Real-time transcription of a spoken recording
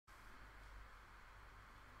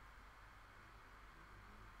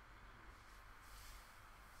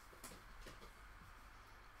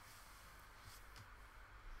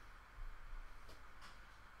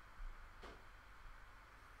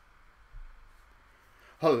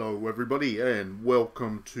Hello everybody and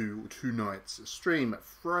welcome to tonight's stream,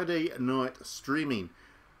 Friday night streaming.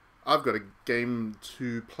 I've got a game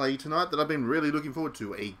to play tonight that I've been really looking forward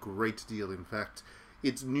to, a great deal in fact.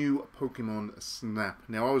 It's new Pokemon Snap.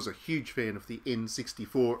 Now I was a huge fan of the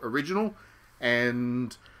N64 original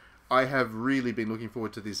and I have really been looking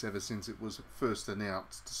forward to this ever since it was first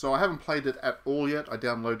announced. So I haven't played it at all yet. I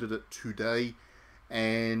downloaded it today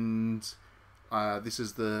and this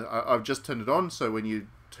is I've just turned it on, so when you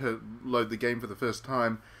load the game for the first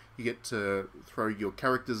time, you get to throw your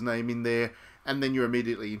character's name in there, and then you're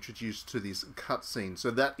immediately introduced to this cutscene. So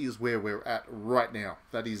that is where we're at right now.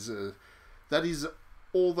 That is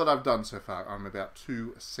all that I've done so far. I'm about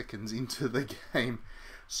 2 seconds into the game.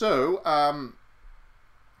 So,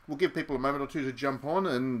 we'll give people a moment or two to jump on,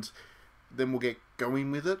 and then we'll get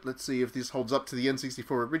going with it. Let's see if this holds up to the N64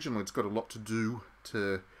 original. It's got a lot to do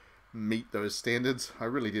to meet those standards. I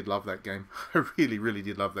really did love that game. I really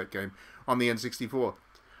did love that game on the N64.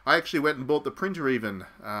 I actually went and bought the printer even.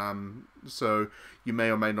 So you may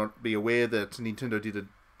or may not be aware that Nintendo did an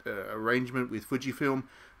arrangement with Fujifilm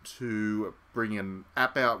to bring an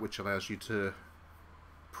app out which allows you to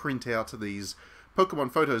print out these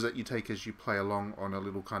Pokemon photos that you take as you play along on a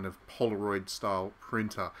little kind of Polaroid style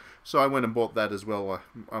printer. So I went and bought that as well.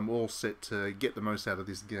 I'm all set to get the most out of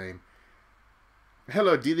this game.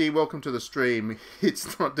 Hello Diddy, welcome to the stream.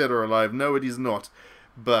 It's not Dead or Alive. No, it is not.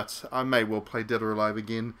 But I may well play Dead or Alive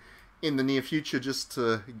again in the near future just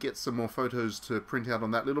to get some more photos to print out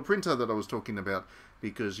on that little printer that I was talking about.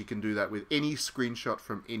 Because you can do that with any screenshot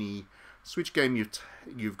from any Switch game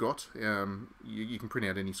you've got. You can print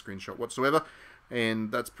out any screenshot whatsoever.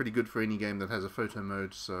 And that's pretty good for any game that has a photo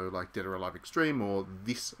mode. So like Dead or Alive Extreme or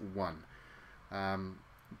this one.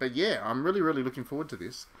 But yeah, I'm really looking forward to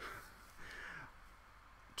this.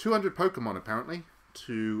 200 Pokemon apparently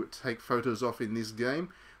to take photos off in this game,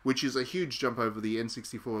 which is a huge jump over the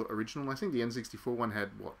N64 original. I think the N64 one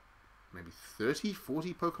had, what, maybe 30,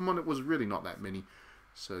 40 Pokemon? It was really not that many.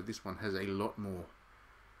 So this one has a lot more.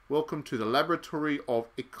 Welcome to the Laboratory of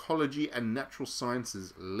Ecology and Natural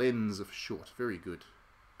Sciences, LENS for short. Very good.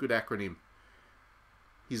 Good acronym.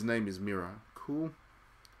 His name is Mira. Cool.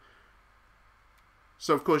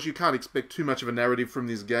 So, of course, you can't expect too much of a narrative from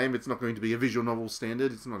this game. It's not going to be a visual novel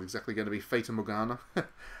standard. It's not exactly going to be Fata Morgana.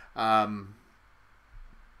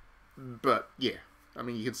 But, yeah. I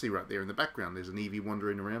mean, you can see right there in the background there's an Eevee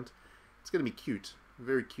wandering around. It's going to be cute. A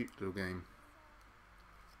very cute little game.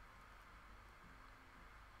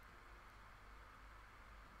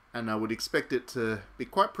 And I would expect it to be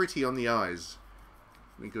quite pretty on the eyes.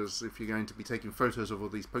 Because if you're going to be taking photos of all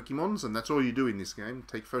these Pokemons, and that's all you do in this game,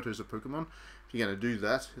 take photos of Pokemon, if you're going to do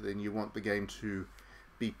that, then you want the game to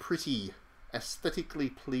be pretty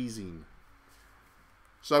aesthetically pleasing.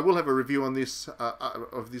 So I will have a review on this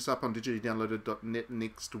of this up on digitidownloaded.net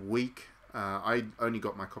next week. I only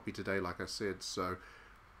got my copy today, like I said, so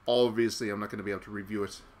obviously I'm not going to be able to review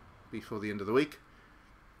it before the end of the week.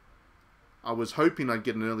 I was hoping I'd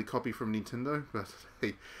get an early copy from Nintendo, but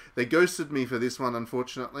they ghosted me for this one,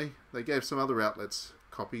 unfortunately. They gave some other outlets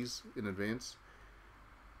copies in advance,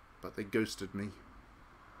 but they ghosted me.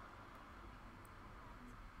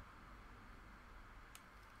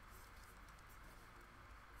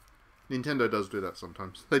 Nintendo does do that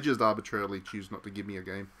sometimes. They just arbitrarily choose not to give me a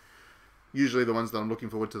game. Usually the ones that I'm looking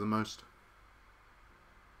forward to the most.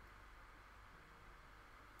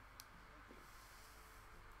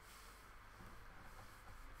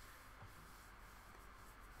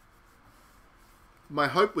 My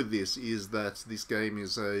hope with this is that this game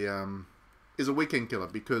is a weekend killer,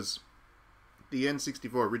 because the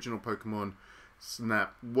N64 original Pokemon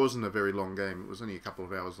Snap wasn't a very long game. It was only a couple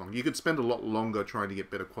of hours long. You could spend a lot longer trying to get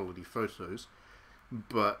better quality photos,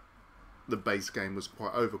 but the base game was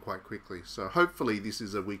quite quickly. So hopefully this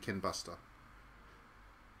is a weekend buster.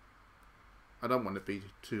 I don't want it to be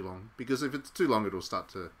too long, because if it's too long it'll start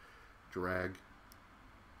to drag.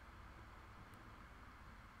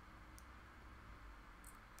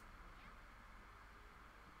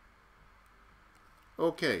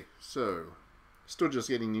 Okay, so still just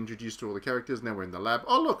getting introduced to all the characters. Now we're in the lab.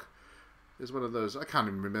 Oh look, there's one of those. I can't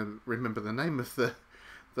even remember the name of the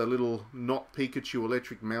little not Pikachu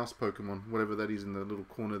electric mouse Pokemon, whatever that is in the little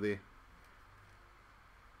corner there.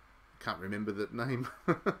 Can't remember that name.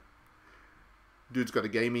 Dude's got a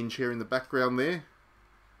gaming chair in the background there.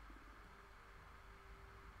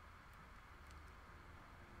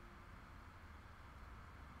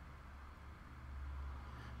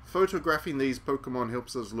 Photographing these Pokemon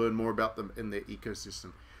helps us learn more about them and their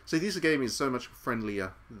ecosystem. See, this game is so much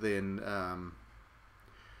friendlier than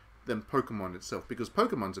than Pokemon itself, because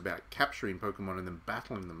Pokemon's about capturing Pokemon and then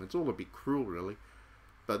battling them. It's all a bit cruel, really.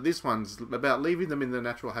 But this one's about leaving them in their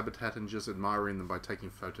natural habitat and just admiring them by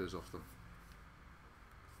taking photos of them.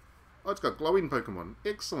 Oh, it's got glowing Pokemon.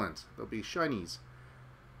 Excellent. There'll be shinies.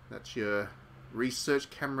 That's your research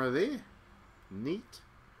camera there. Neat.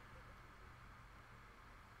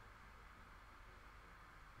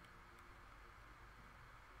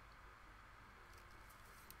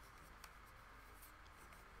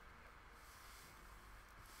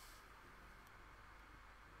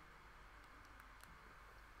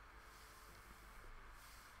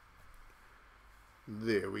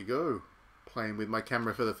 There we go. Playing with my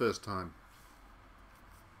camera for the first time.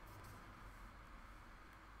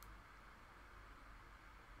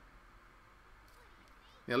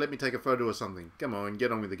 Now let me take a photo of something. Come on,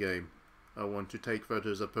 get on with the game. I want to take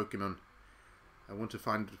photos of Pokemon. I want to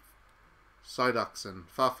find Psyducks and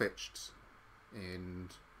Farfetch'd and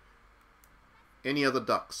any other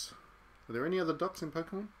ducks. Are there any other ducks in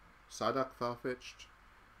Pokemon? Psyduck, Farfetch'd.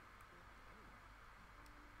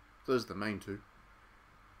 Those are the main two.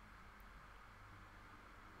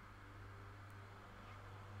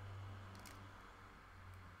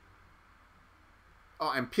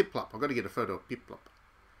 Oh, and Piplup. I've got to get a photo of Piplup.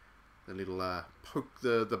 The little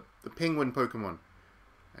the penguin Pokemon.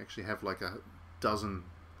 I actually have like a dozen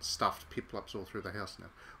stuffed Piplups all through the house now.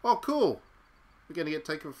 Oh, cool! We're going to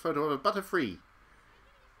take a photo of a Butterfree.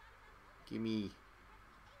 Gimme.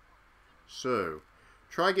 So,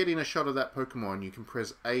 try getting a shot of that Pokemon. You can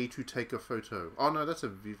press A to take a photo. Oh no, that's a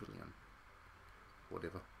Vivillon.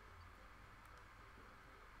 Whatever.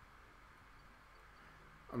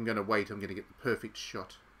 I'm going to wait. I'm going to get the perfect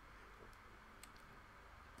shot.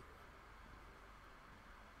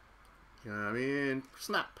 Come in.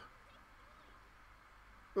 Snap.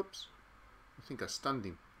 Oops. I think I stunned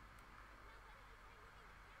him.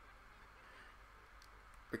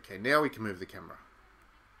 Okay, now we can move the camera.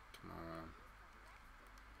 Come on.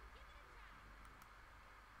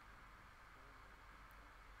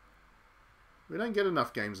 We don't get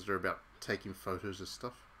enough games that are about taking photos of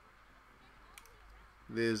stuff.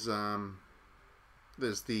 There's the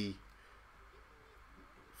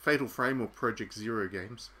Fatal Frame or Project Zero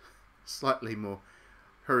games. Slightly more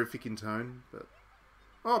horrific in tone, but...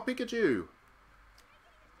 Oh, Pikachu!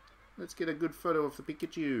 Let's get a good photo of the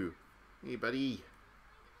Pikachu. Hey, buddy.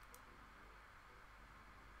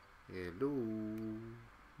 Hello.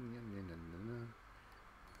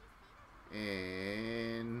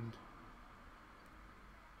 And...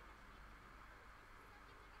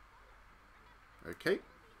 Okay.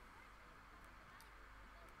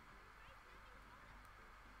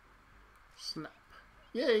 Snap.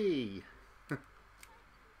 Yay!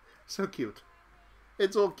 So cute.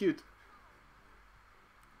 It's all cute.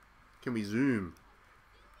 Can we zoom?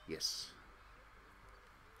 Yes.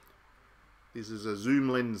 This is a zoom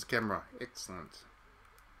lens camera. Excellent.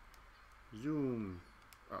 Zoom.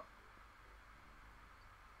 Up.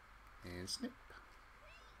 And snip.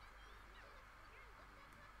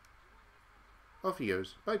 Off he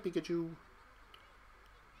goes. Bye, Pikachu.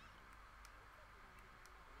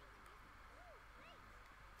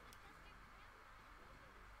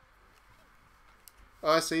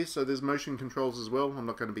 Oh, I see. So there's motion controls as well. I'm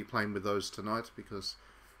not going to be playing with those tonight because,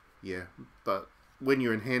 yeah. But when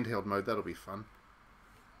you're in handheld mode, that'll be fun.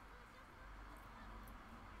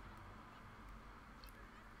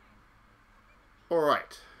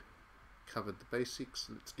 Alright. Covered the basics.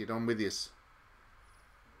 Let's get on with this.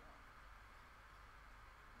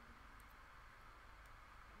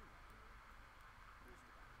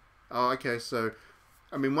 Oh, okay, so,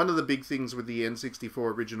 I mean, one of the big things with the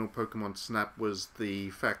N64 original Pokemon Snap was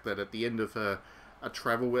the fact that at the end of a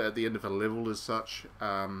travel, at the end of a level as such,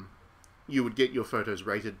 you would get your photos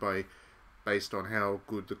rated based on how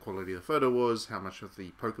good the quality of the photo was, how much of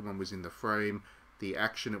the Pokemon was in the frame, the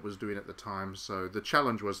action it was doing at the time. So the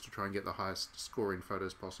challenge was to try and get the highest scoring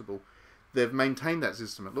photos possible. They've maintained that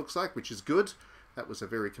system, it looks like, which is good. That was a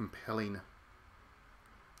very compelling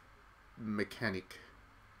mechanic.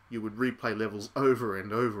 You would replay levels over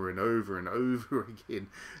and over and over and over again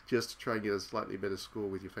just to try and get a slightly better score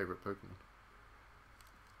with your favourite Pokemon.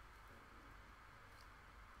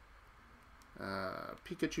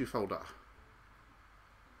 Pikachu folder.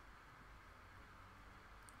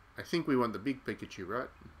 I think we want the big Pikachu, right?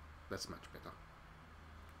 That's much better.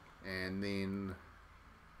 And then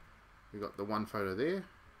we got the one photo there.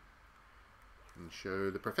 And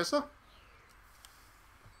show the professor.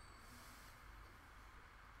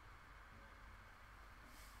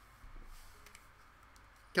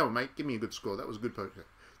 Come on, mate. Give me a good score. That was a good photo.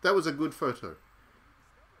 That was a good photo.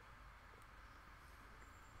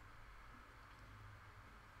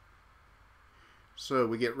 So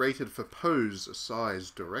we get rated for pose,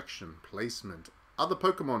 size, direction, placement, other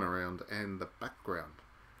Pokemon around, and the background.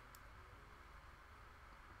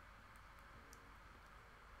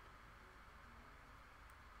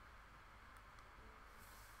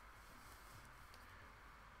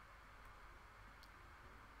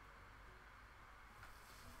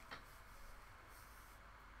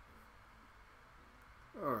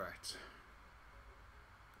 Alright.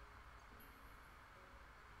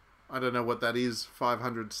 I don't know what that is,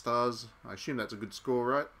 500 stars. I assume that's a good score,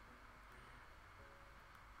 right?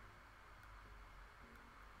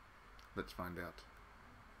 Let's find out.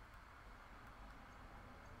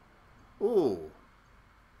 Ooh.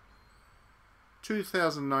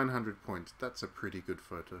 2,900 points. That's a pretty good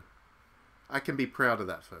photo. I can be proud of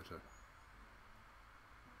that photo.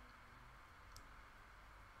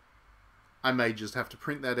 I may just have to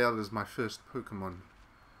print that out as my first Pokemon.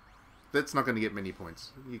 That's not going to get many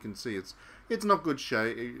points. You can see it's not good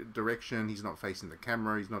direction. He's not facing the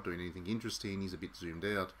camera. He's not doing anything interesting. He's a bit zoomed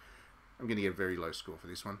out. I'm going to get a very low score for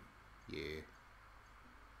this one. Yeah.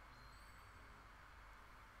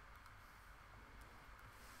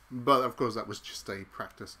 But of course that was just a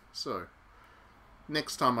practice. So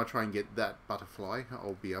next time I try and get that butterfly,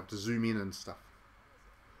 I'll be able to zoom in and stuff.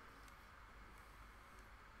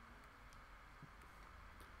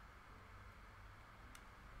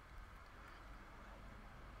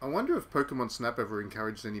 I wonder if Pokemon Snap ever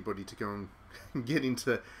encouraged anybody to go and get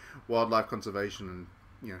into wildlife conservation and,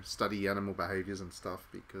 you know, study animal behaviors and stuff,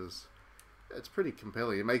 because it's pretty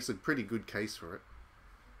compelling. It makes a pretty good case for it.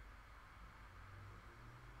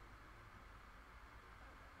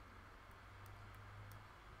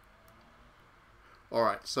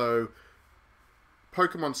 Alright, so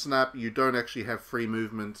Pokemon Snap, you don't actually have free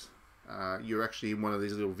movement. You're actually in one of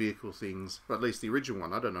these little vehicle things, but at least the original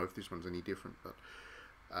one. I don't know if this one's any different, but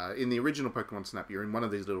in the original Pokemon Snap, you're in one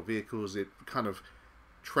of these little vehicles. It kind of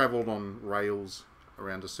traveled on rails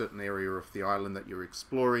around a certain area of the island that you're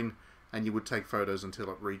exploring, and you would take photos until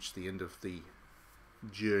it reached the end of the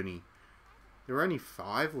journey. There were only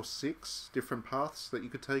 5 or 6 different paths that you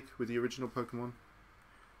could take with the original Pokemon.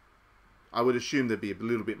 I would assume there'd be a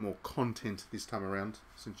little bit more content this time around,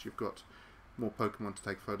 since you've got more Pokemon to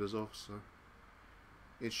take photos of, so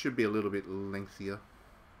it should be a little bit lengthier.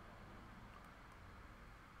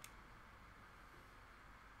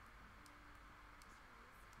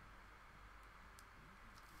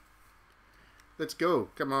 Let's go.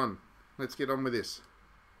 Come on. Let's get on with this.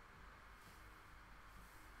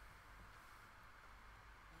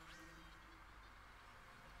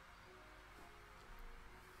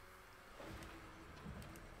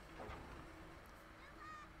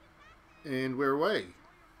 And we're away.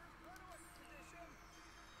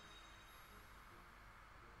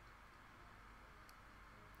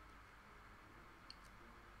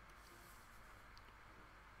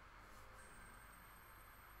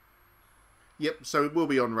 Yep, so it will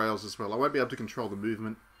be on rails as well. I won't be able to control the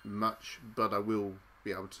movement much, but I will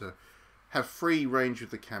be able to have free range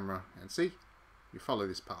with the camera. And see, you follow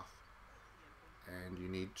this path. And you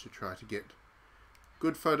need to try to get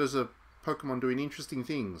good photos of Pokemon doing interesting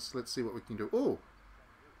things. Let's see what we can do. Oh,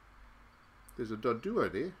 there's a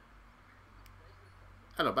Doduo there.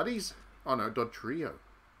 Hello, buddies. Oh no, Dodrio.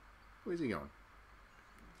 Where's he going?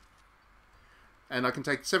 And I can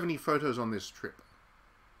take 70 photos on this trip.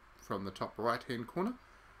 From the top right hand corner.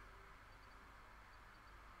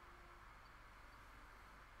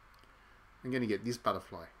 I'm going to get this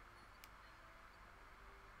butterfly.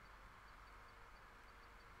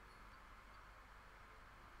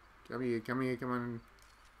 Come here, come here, come on.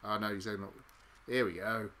 Oh no, he's not. There we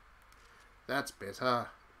go. That's better.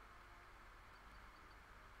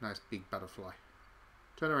 Nice big butterfly.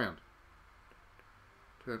 Turn around.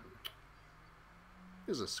 Turn.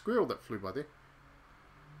 There's a squirrel that flew by there.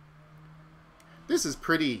 This is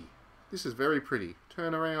pretty. This is very pretty.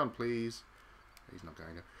 Turn around, please. He's not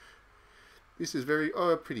going to. This is very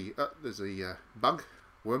pretty. There's a bug.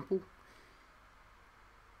 Wurmple.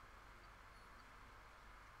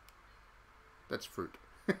 That's fruit.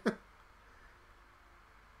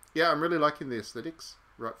 Yeah, I'm really liking the aesthetics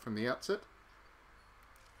right from the outset.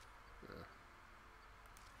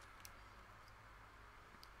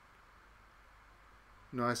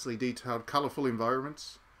 Nicely detailed, colourful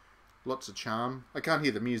environments. Lots of charm. I can't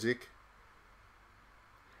hear the music.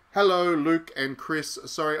 Hello, Luke and Chris.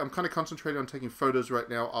 Sorry, I'm kind of concentrating on taking photos right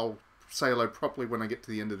now. I'll say hello properly when I get to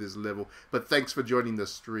the end of this level. But thanks for joining the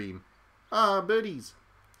stream. Ah, birdies.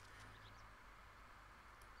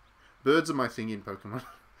 Birds are my thing in Pokemon.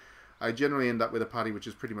 I generally end up with a party which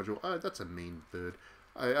is pretty much all... Oh, that's a mean bird.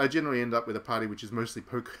 I generally end up with a party which is mostly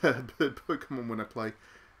Pokemon when I play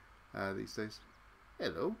these days.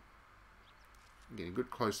 Hello. I'm getting a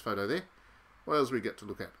good close photo there. What else we get to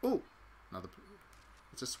look at? Oh, another.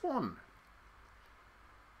 It's a swan.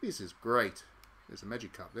 This is great. There's a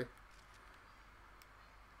Magikarp there.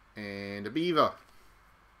 And a beaver.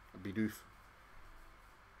 A Bidoof.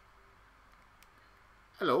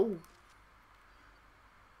 Hello.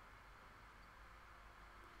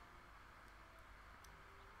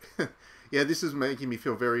 Yeah, this is making me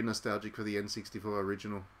feel very nostalgic for the N64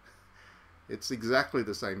 original. It's exactly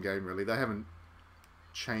the same game, really. They haven't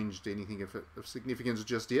changed anything of significance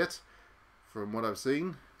just yet, from what I've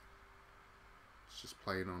seen. It's just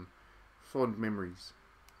playing on fond memories.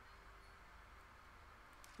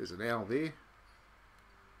 There's an owl there.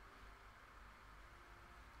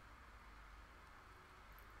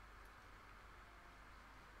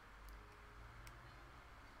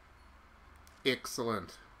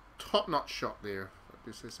 Excellent. Top-notch shot there, if I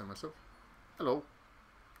do say so myself. Hello.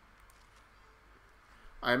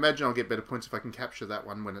 I imagine I'll get better points if I can capture that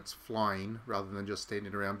one when it's flying, rather than just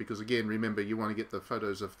standing around. Because again, remember, you want to get the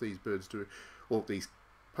photos of these birds doing, or these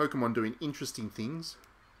Pokemon doing interesting things.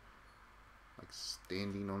 Like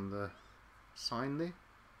standing on the sign there.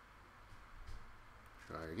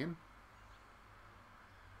 Try again.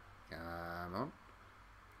 Come on.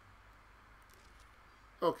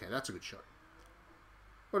 Okay, that's a good shot.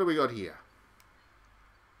 What do we got here?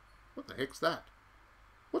 What the heck's that?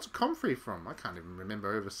 What's a Comfrey from? I can't even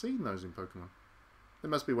remember ever seeing those in Pokemon. They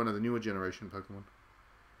must be one of the newer generation Pokemon.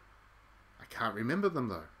 I can't remember them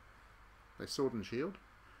though. They Sword and Shield?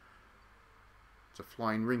 It's a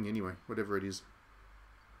flying ring anyway, whatever it is.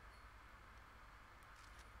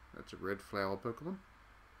 That's a red flower Pokemon.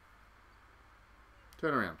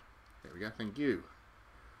 Turn around. There we go, thank you.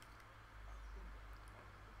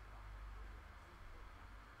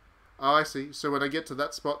 Oh, I see. So when I get to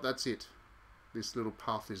that spot, that's it. This little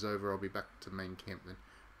path is over. I'll be back to main camp then.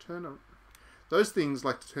 Turn on. Those things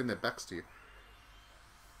like to turn their backs to you.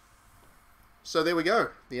 So there we go.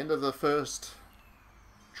 The end of the first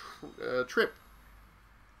trip.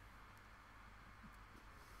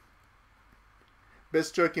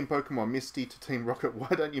 Best joke in Pokemon, Misty to Team Rocket. Why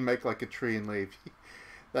don't you make like a tree and leave?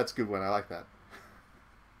 That's a good one. I like that.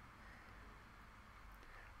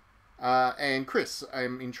 And Chris,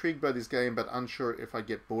 I'm intrigued by this game, but unsure if I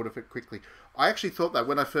get bored of it quickly. I actually thought that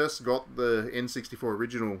when I first got the N64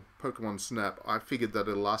 original Pokemon Snap, I figured that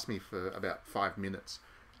it'll last me for about 5 minutes,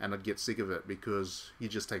 and I'd get sick of it because you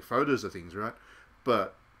just take photos of things, right?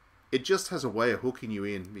 But it just has a way of hooking you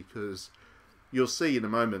in, because you'll see in a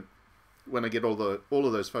moment when I get all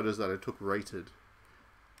of those photos that I took rated,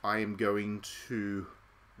 I am going to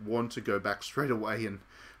want to go back straight away and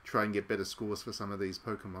try and get better scores for some of these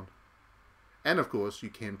Pokemon. And of course, you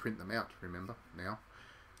can print them out, remember, now.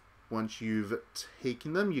 Once you've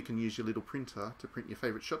taken them, you can use your little printer to print your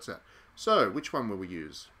favourite shots out. So, which one will we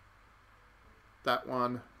use? That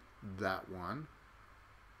one,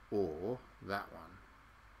 or that one?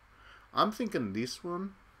 I'm thinking this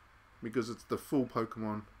one, because it's the full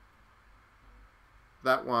Pokemon.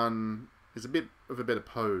 That one is a bit of a better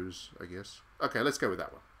pose, I guess. Okay, let's go with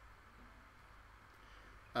that one.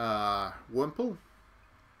 Wurmple.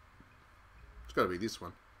 It's got to be this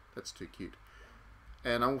one. That's too cute.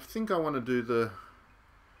 And I think I want to do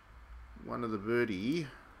one of the birdie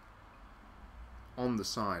on the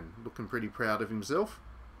sign. Looking pretty proud of himself.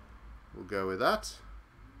 We'll go with that.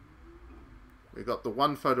 We got the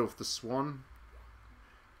one photo of the swan.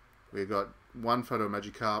 We got one photo of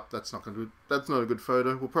Magikarp. That's not a good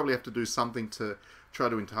photo. We'll probably have to do something to try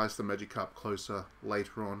to entice the Magikarp closer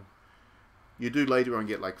later on. You do later on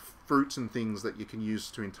get like fruits and things that you can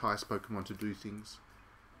use to entice Pokemon to do things.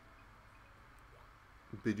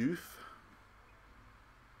 Bidoof.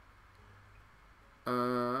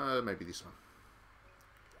 Maybe this one.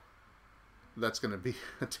 That's going to be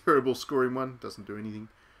a terrible scoring one. Doesn't do anything.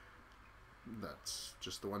 That's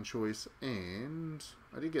just the one choice. And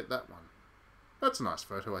I did get that one. That's a nice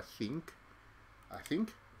photo, I think.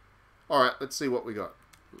 Alright, let's see what we got.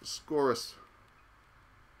 Score us.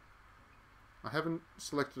 I haven't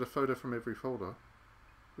selected a photo from every folder.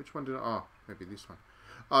 Which one did I... Oh, maybe this one.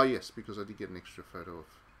 Oh, yes, because I did get an extra photo of...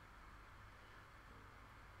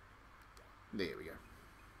 There we go.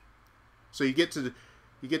 So you get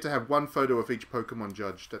to have one photo of each Pokemon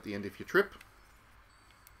judged at the end of your trip.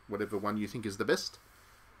 Whatever one you think is the best.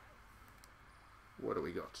 What do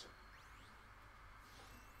we got?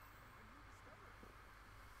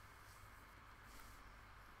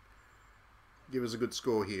 Give us a good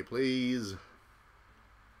score here, please.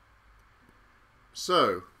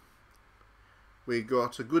 So, We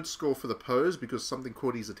got a good score for the pose because something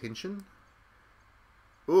caught his attention.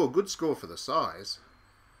 Oh, good score for the size.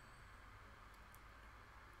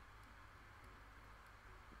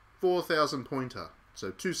 4,000 pointer.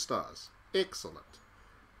 So 2 stars. Excellent.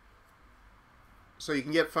 So you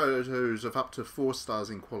can get photos of up to 4 stars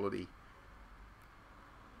in quality.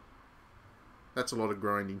 That's a lot of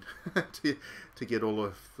grinding to get all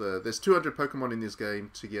of the... There's 200 Pokemon in this game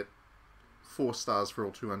to get 4 stars for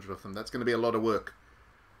all 200 of them. That's going to be a lot of work.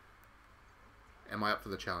 Am I up for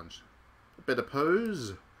the challenge? Better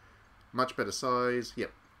pose. Much better size.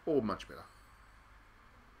 Yep, all much better.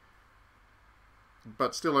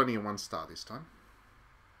 But still only a 1 star this time.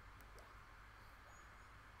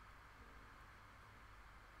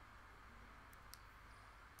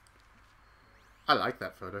 I like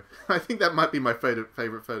that photo. I think that might be my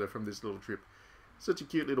favourite photo from this little trip. Such a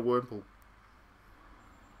cute little Wurmple.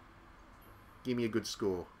 Give me a good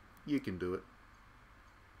score. You can do it.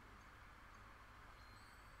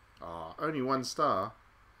 Ah, only 1 star.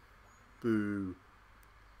 Boo.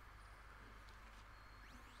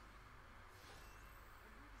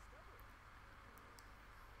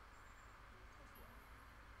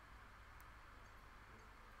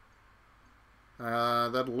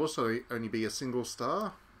 That'll also only be a single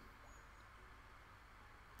star.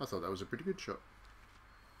 I thought that was a pretty good shot.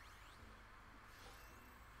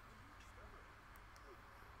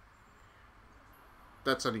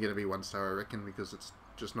 That's only going to be 1 star, I reckon, because it's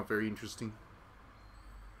just not very interesting.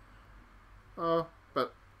 Oh,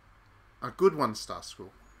 but a good 1 star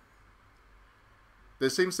score. There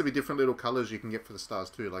seems to be different little colours you can get for the stars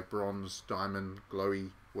too, like bronze, diamond,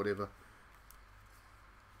 glowy, whatever.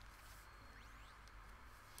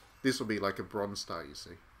 This will be like a bronze star, you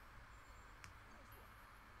see.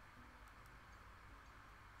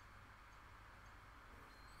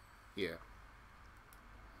 Yeah.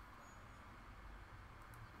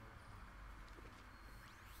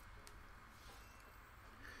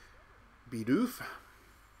 Bidoof.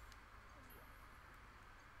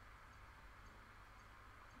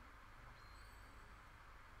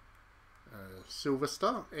 Silver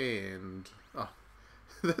star and... Oh,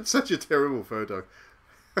 that's such a terrible photo.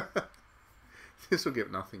 This will get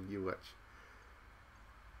nothing, you watch.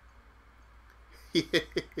 Yeah.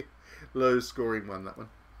 Low scoring one, that one.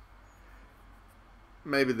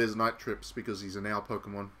 Maybe there's night trips because he's an owl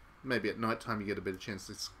Pokemon. Maybe at night time you get a better chance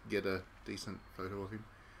to get a decent photo of him.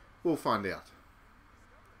 We'll find out.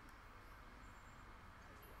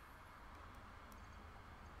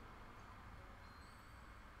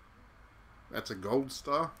 That's a gold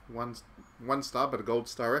star. One star, but a gold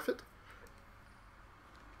star effort.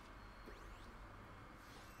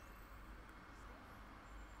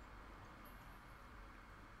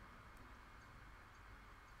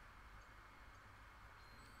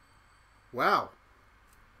 Wow.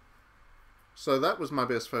 So that was my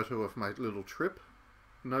best photo of my little trip.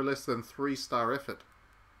 No less than 3-star effort.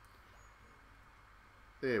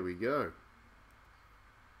 There we go.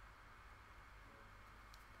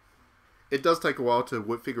 It does take a while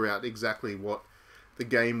to figure out exactly what the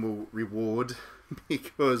game will reward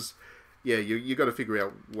because, yeah, you got to figure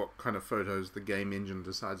out what kind of photos the game engine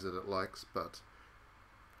decides that it likes, but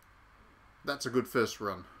that's a good first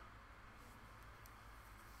run.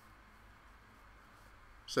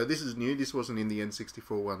 So this is new. This wasn't in the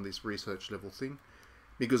N64 one, this research level thing,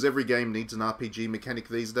 because every game needs an RPG mechanic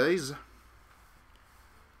these days.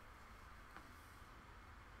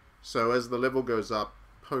 So as the level goes up,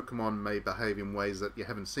 Pokemon may behave in ways that you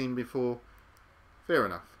haven't seen before. Fair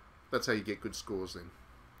enough. That's how you get good scores then.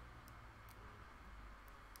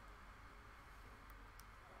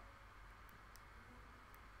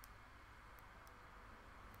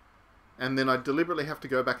 And then I deliberately have to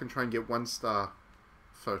go back and try and get 1-star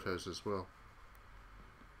photos as well.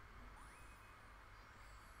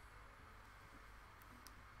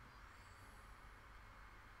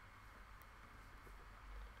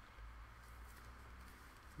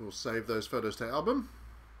 We'll save those photos to album.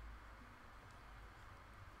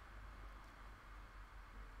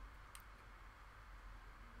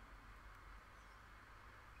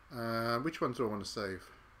 Which ones do I want to save?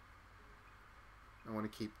 I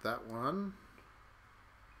want to keep that one.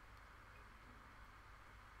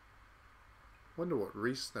 Wonder what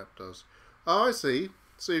resnap does. Oh, I see.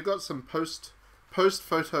 So you've got some post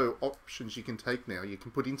photo options you can take now. You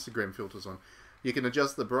can put Instagram filters on. You can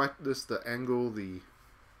adjust the brightness, the angle,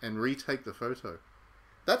 and retake the photo.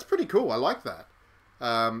 That's pretty cool. I like that.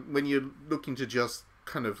 When you're looking to just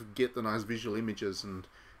kind of get the nice visual images and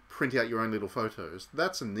print out your own little photos,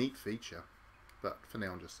 that's a neat feature. But for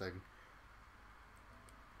now, I'm just saving.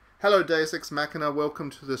 Hello Deus Ex Machina,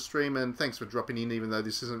 welcome to the stream and thanks for dropping in even though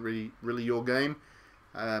this isn't really your game.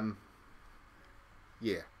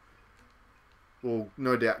 Yeah. We'll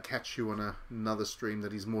no doubt catch you on another stream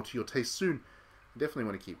that is more to your taste soon. I definitely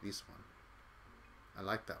want to keep this one. I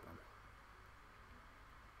like that one.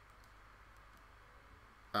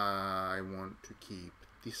 I want to keep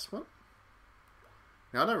this one.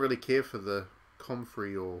 Now I don't really care for the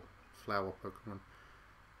Comfrey or Flower Pokemon.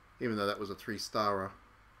 Even though that was a 3-starer.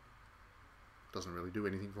 Doesn't really do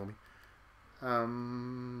anything for me.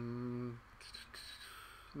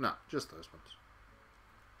 No, just those ones.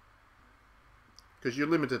 Because you're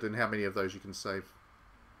limited in how many of those you can save.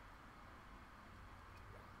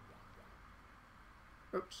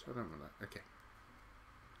 Oops, I don't want that. Okay.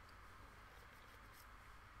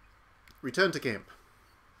 Return to camp.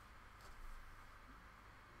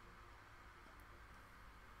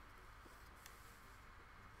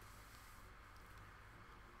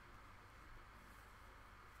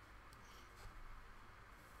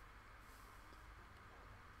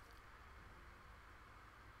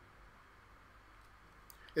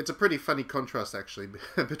 It's a pretty funny contrast, actually,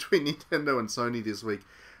 between Nintendo and Sony this week.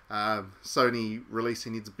 Sony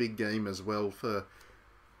releasing its big game as well for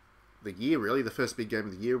the year, really, the first big game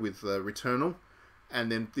of the year with Returnal,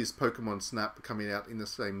 and then this Pokemon Snap coming out in the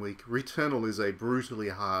same week. Returnal is a brutally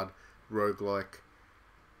hard roguelike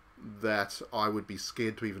that I would be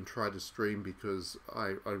scared to even try to stream because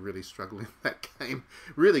I really struggle in that game.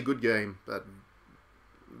 Really good game, but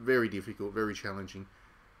very difficult, very challenging.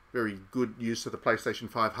 Very good use of the PlayStation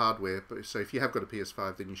 5 hardware, so if you have got a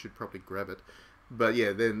PS5 then you should probably grab it. But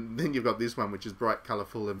yeah, then you've got this one which is bright,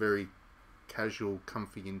 colourful and very casual,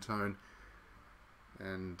 comfy in tone.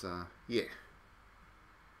 And yeah.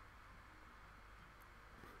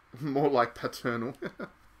 More like Paternal.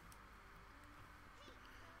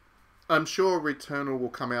 I'm sure Returnal will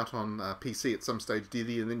come out on PC at some stage,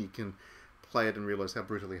 Diddy, and then you can play it and realise how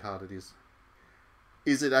brutally hard it is.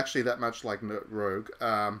 Is it actually that much like Rogue?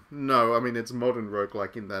 No, I mean, it's modern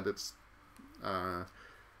roguelike in that it's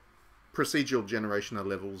procedural generation of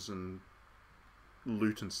levels and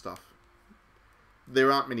loot and stuff.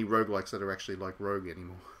 There aren't many roguelikes that are actually like Rogue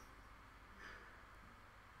anymore.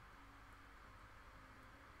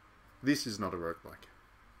 This is not a roguelike.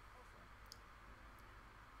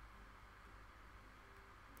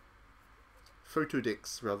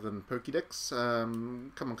 Photodex rather than Pokédex.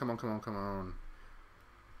 Come on.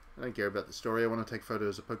 I don't care about the story, I want to take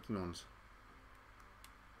photos of Pokemons.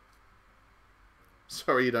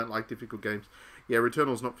 Sorry you don't like difficult games. Yeah,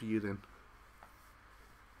 Returnal's not for you then.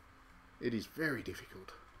 It is very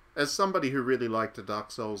difficult. As somebody who really liked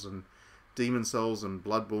Dark Souls and Demon Souls and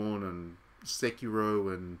Bloodborne and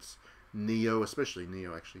Sekiro and Nioh, especially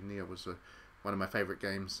Nioh actually. Nioh was one of my favourite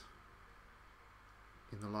games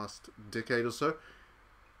in the last decade or so.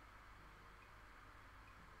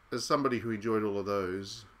 As somebody who enjoyed all of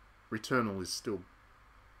those, Returnal is still,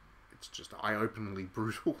 it's just eye-openingly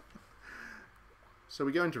brutal. So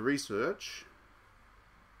we go into research.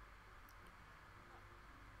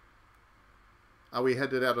 Are we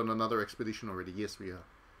headed out on another expedition already? Yes, we are.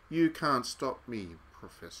 You can't stop me,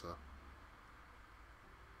 Professor.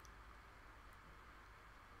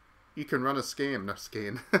 You can run a scam. No,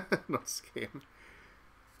 scan. Not scam.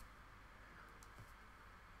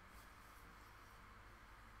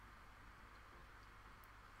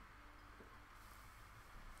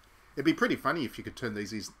 It'd be pretty funny if you could turn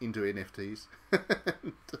these into NFTs.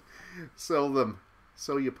 Sell them.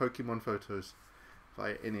 Sell your Pokemon photos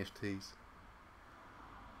via NFTs.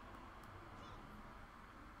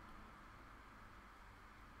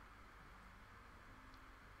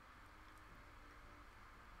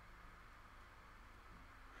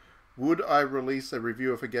 Would I release a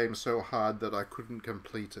review of a game so hard that I couldn't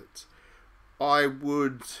complete it? I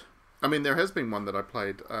would. I mean, there has been one that I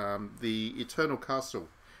played. The Eternal Castle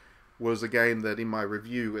was a game that in my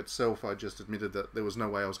review itself I just admitted that there was no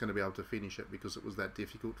way I was going to be able to finish it because it was that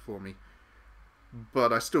difficult for me.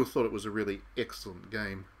 But I still thought it was a really excellent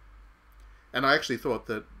game. And I actually thought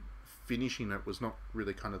that finishing it was not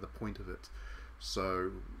really kind of the point of it.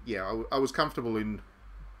 So, yeah, I was comfortable in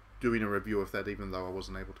doing a review of that even though I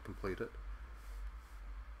wasn't able to complete it.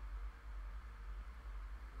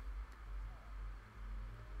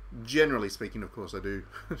 Generally speaking, of course, I do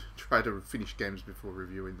try to finish games before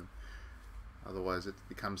reviewing them. Otherwise it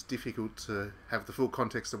becomes difficult to have the full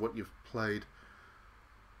context of what you've played.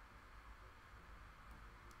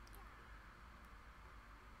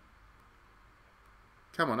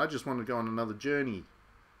 Come on, I just want to go on another journey.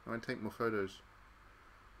 I won't take more photos.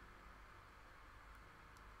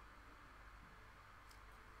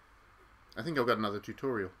 I think I've got another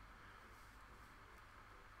tutorial.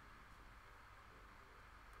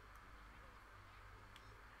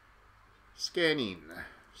 Scanning.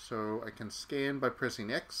 So I can scan by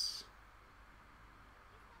pressing X.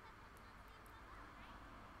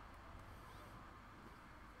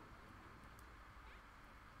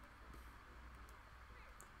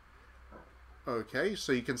 Okay,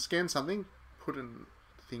 so you can scan something, put a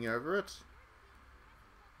thing over it,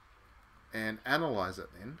 and analyze it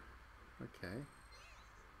then. Okay.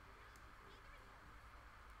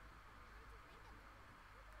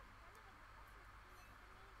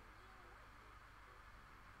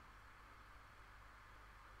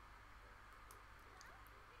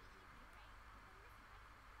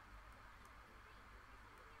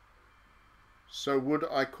 So would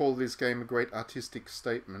I call this game a great artistic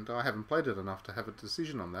statement? I haven't played it enough to have a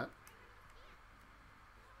decision on that.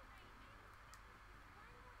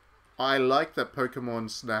 I like that Pokemon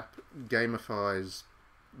Snap gamifies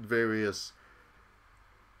various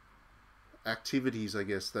activities, I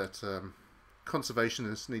guess, that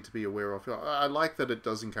conservationists need to be aware of. I like that it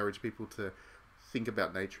does encourage people to think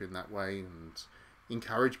about nature in that way and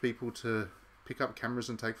encourage people to pick up cameras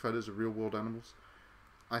and take photos of real-world animals.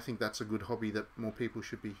 I think that's a good hobby that more people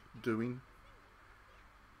should be doing.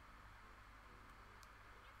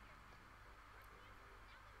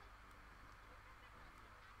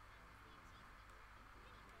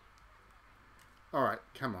 Alright,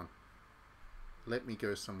 come on. Let me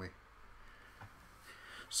go somewhere.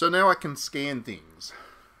 So now I can scan things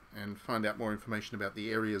and find out more information about the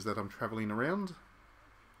areas that I'm travelling around.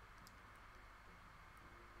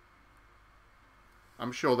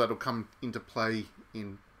 I'm sure that'll come into play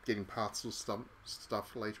in getting parcel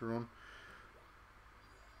stuff later on.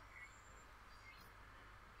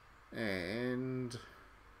 And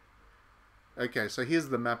okay, so here's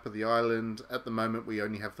the map of the island. At the moment we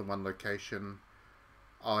only have the one location.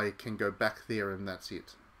 I can go back there and that's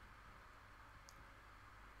it.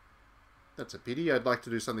 That's a pity. I'd like to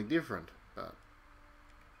do something different, but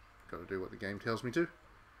got to do what the game tells me to.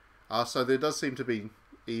 So there does seem to be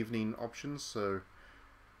evening options, so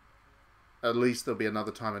at least there'll be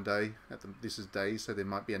another time of day. This is day, so there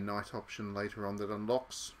might be a night option later on that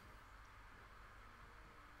unlocks.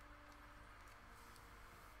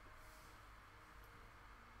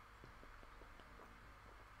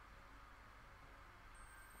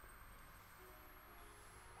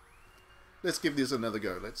 Let's give this another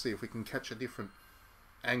go. Let's see if we can catch a different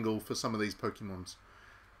angle for some of these Pokemons.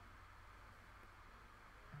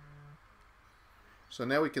 So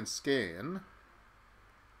now we can scan.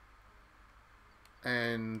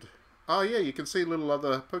 And, oh yeah, you can see little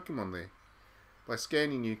other Pokemon there. By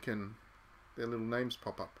scanning their little names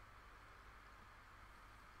pop up.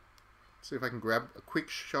 Let's see if I can grab a quick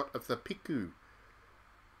shot of the Piku.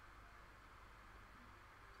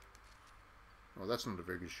 Oh, that's not a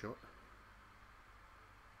very good shot.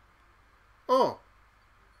 Oh!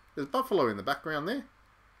 There's Buffalo in the background there.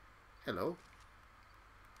 Hello.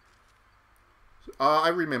 I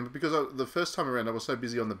remember, because the first time around I was so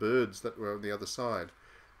busy on the birds that were on the other side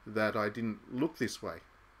that I didn't look this way.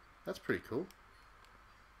 That's pretty cool.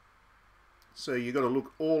 So you got to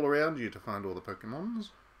look all around you to find all the Pokemons.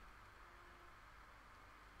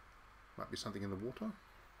 Might be something in the water.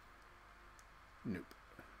 Nope.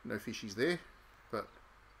 No fishies there, but...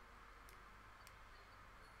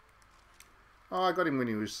 Oh, I got him when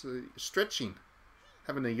he was stretching,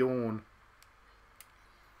 having a yawn.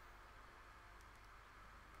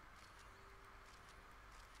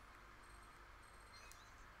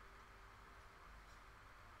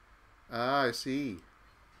 Ah, I see.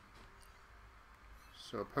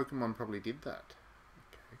 So a Pokemon probably did that.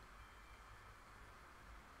 Okay.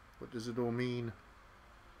 What does it all mean?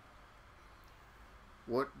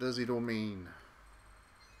 What does it all mean?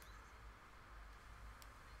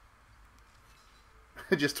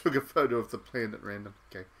 I just took a photo of the plant at random.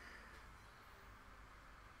 Okay.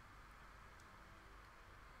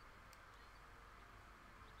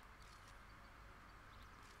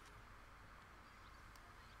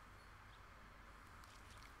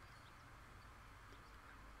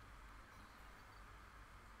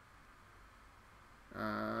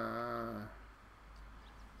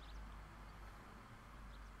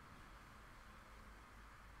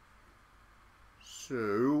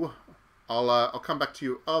 So I'll come back to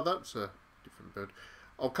you. Oh, that's a different bird.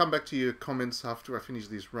 I'll come back to your comments after I finish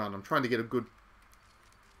this run. I'm trying to get a good...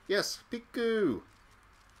 Yes, Piku!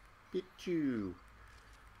 Pichu!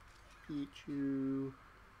 Pichu!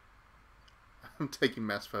 I'm taking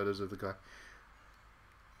mass photos of the guy.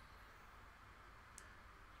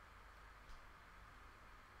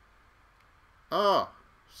 Ah!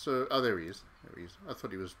 So, oh, there he is. There he is. I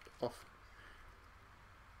thought he was off.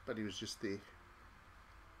 But he was just there.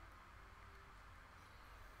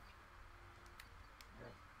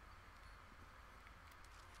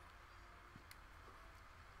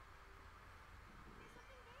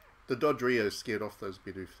 The Dodrio scared off those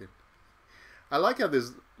Bidoof then. I like how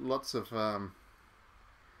there's lots of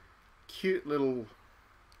cute little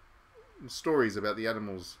stories about the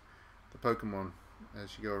animals, the Pokemon,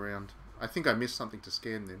 as you go around. I think I missed something to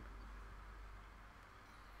scan then.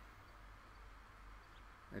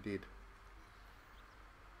 I did.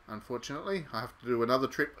 Unfortunately, I have to do another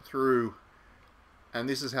trip through, and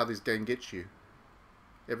this is how this game gets you.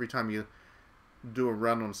 Every time you do a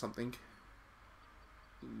run on something,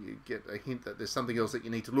 you get a hint that there's something else that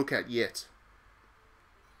you need to look at yet.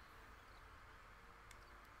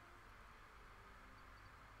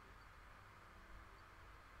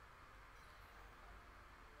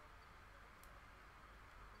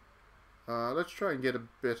 Let's try and get a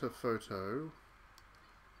better photo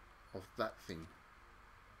of that thing.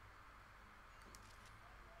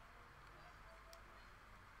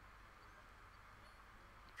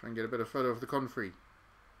 Try and get a better photo of the Confrey.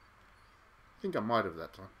 I think I might have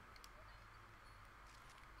that time.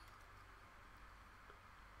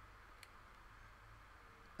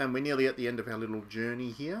 And we're nearly at the end of our little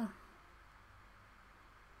journey here.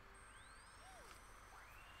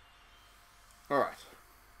 Alright.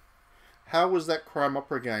 How was that crime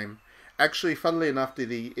opera game? Actually, funnily enough,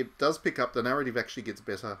 it does pick up. The narrative actually gets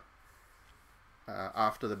better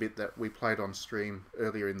after the bit that we played on stream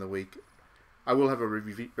earlier in the week. I will have a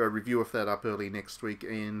review of that up early next week,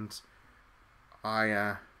 and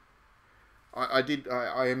I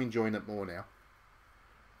am enjoying it more now.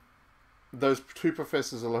 Those two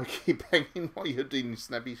professors are low-key banging while you're doing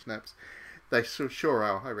snappy snaps. They sure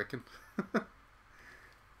are, I reckon.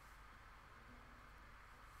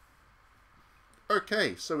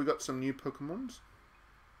 Okay, so we got some new Pokemons.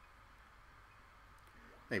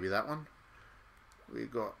 Maybe that one. We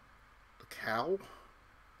got the cow.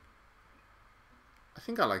 I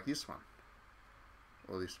think I like this one.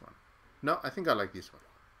 Or this one. No, I think I like this one.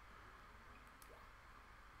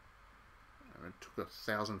 I took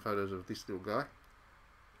 1,000 photos of this little guy.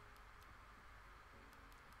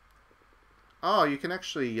 Oh, you can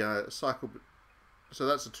actually cycle. So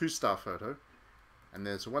that's a 2-star photo. And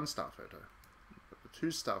there's a 1-star photo. The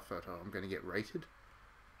 2-star photo I'm going to get rated.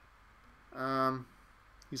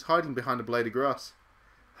 He's hiding behind a blade of grass.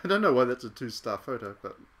 I don't know why that's a 2-star photo,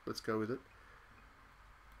 but let's go with it.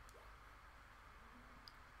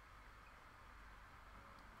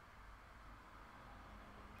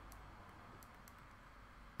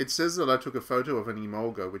 It says that I took a photo of an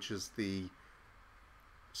Emolga, which is the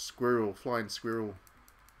squirrel, flying squirrel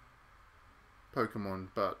Pokemon,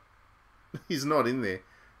 but he's not in there.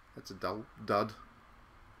 That's a dud.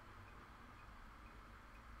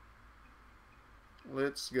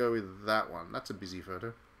 Let's go with that one. That's a busy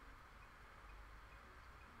photo.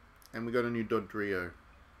 And we got a new Dodrio.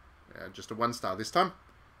 Just a 1-star this time.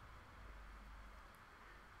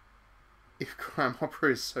 If crime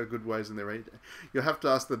opera is so good, ways in their raid, you'll have to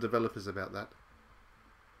ask the developers about that.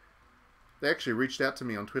 They actually reached out to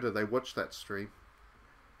me on Twitter. They watched that stream.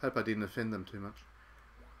 Hope I didn't offend them too much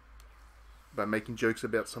by making jokes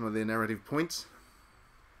about some of their narrative points.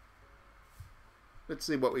 Let's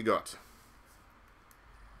see what we got.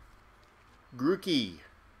 Grookey.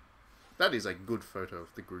 That is a good photo of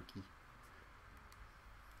the Grookey.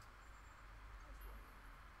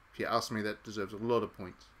 If you ask me, that deserves a lot of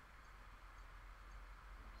points.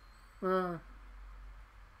 The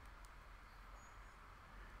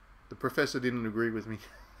professor didn't agree with me.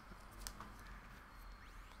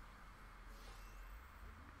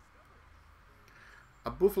 A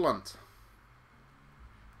Bouffalant.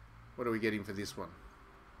 What are we getting for this one?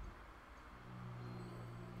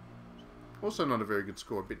 Also not a very good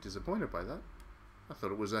score. A bit disappointed by that. I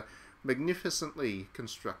thought it was a magnificently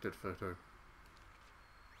constructed photo.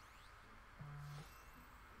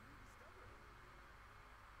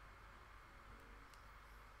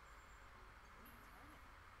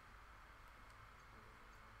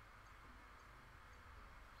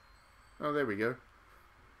 Oh, there we go.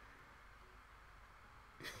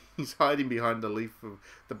 He's hiding behind the leaf of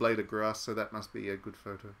the blade of grass, so that must be a good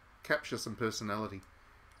photo. Capture some personality.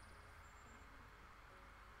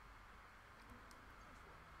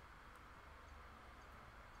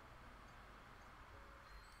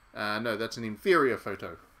 No, that's an inferior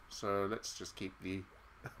photo. So let's just keep the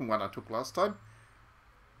one I took last time.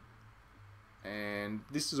 And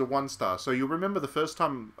this is a 1-star. So you'll remember the first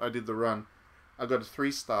time I did the run, I got a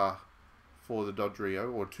 3-star for the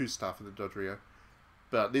Dodrio, or 2-star for the Dodrio.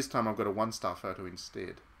 But this time I've got a 1-star photo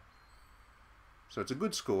instead. So it's a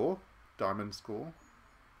good score, diamond score,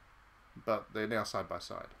 but they're now side by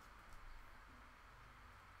side.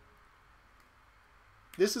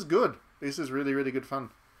 This is good. This is really, really good fun.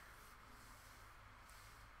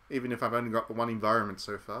 even if I've only got the one environment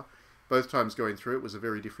so far. Both times going through it was a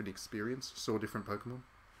very different experience. Saw different Pokemon.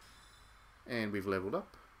 And we've leveled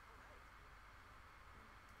up.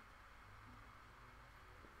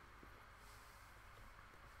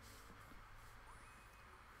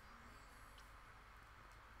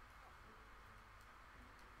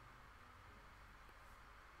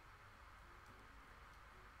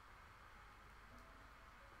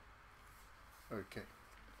 Okay.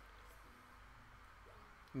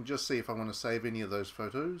 And just see if I want to save any of those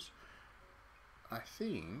photos. I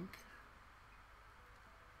think...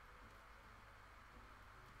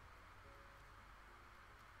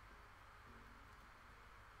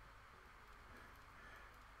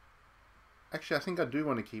 Actually, I think I do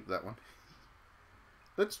want to keep that one.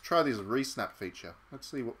 Let's try this resnap feature. Let's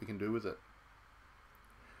see what we can do with it.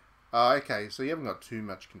 Okay, so you haven't got too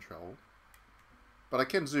much control. But I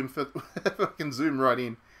can zoom I can zoom right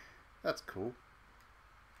in. That's cool.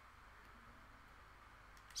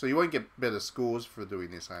 So you won't get better scores for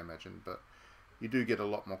doing this, I imagine, but you do get a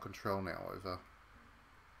lot more control now over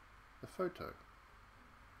the photo.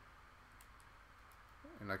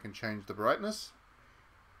 And I can change the brightness.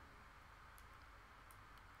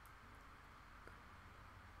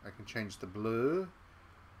 I can change the blur.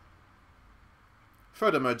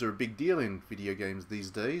 Photo modes are a big deal in video games these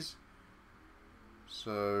days.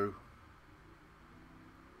 So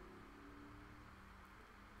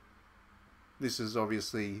this is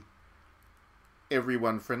obviously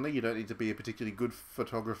everyone friendly. You don't need to be a particularly good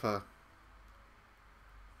photographer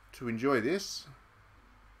to enjoy this.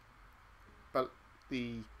 But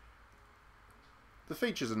the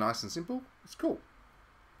features are nice and simple. It's cool.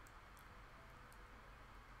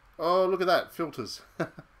 Oh, look at that. Filters.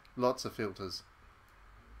 Lots of filters.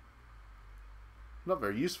 Not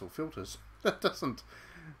very useful filters. That doesn't...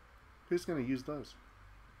 Who's going to use those?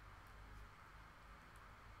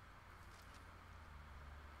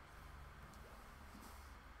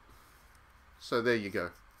 So there you go.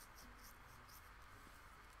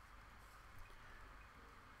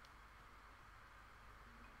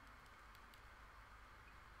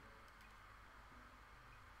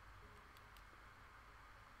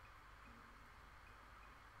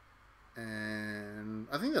 And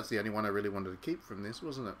I think that's the only one I really wanted to keep from this,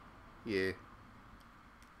 wasn't it? Yeah.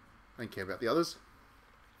 I don't care about the others.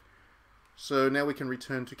 So now we can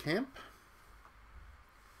return to camp.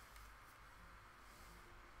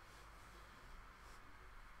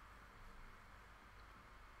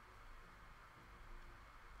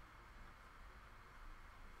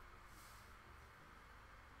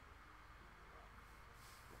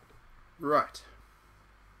 Right.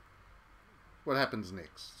 What happens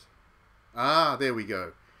next? Ah, there we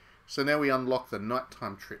go. So now we unlock the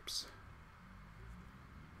nighttime trips.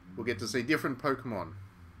 We'll get to see different Pokemon.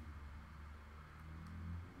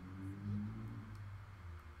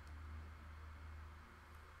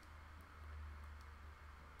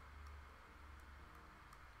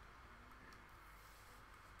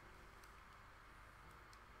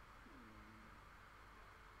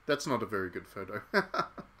 That's not a very good photo.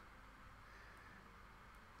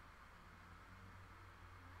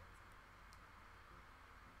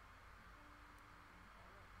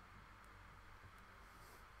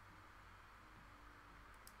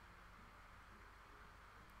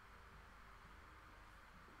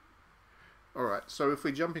 Alright, so if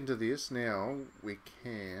we jump into this now, we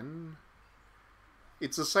can...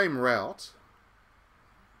 It's the same route,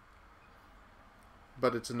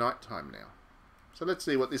 but it's a nighttime now. So let's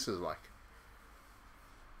see what this is like.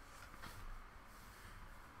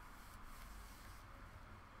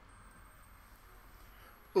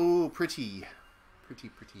 Oh, pretty. Pretty,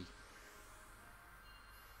 pretty.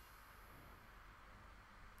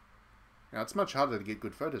 Now, it's much harder to get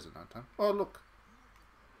good photos at nighttime. Oh, look.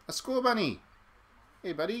 A Scorbunny.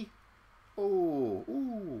 Hey, buddy. Oh,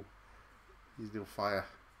 ooh. His little fire.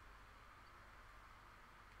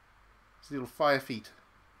 His little fire feet.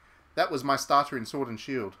 That was my starter in Sword and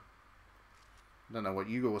Shield. I don't know what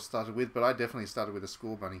you all started with, but I definitely started with a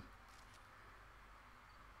Scorbunny.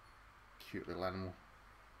 Cute little animal.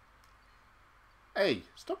 Hey,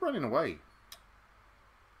 stop running away.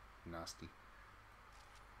 Nasty.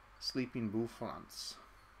 Sleeping Bouffants.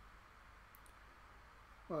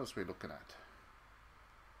 What else are we looking at?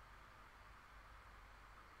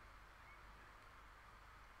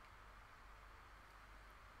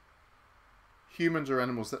 Humans are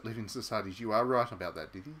animals that live in societies. You are right about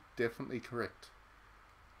that, Diddy. Definitely correct.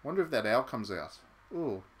 Wonder if that owl comes out.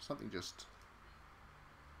 Oh, something just...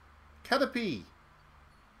 Caterpie!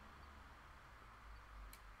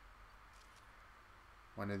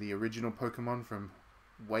 One of the original Pokemon from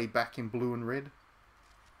way back in Blue and Red.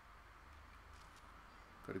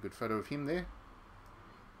 Got a good photo of him there.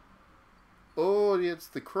 Oh, yeah, it's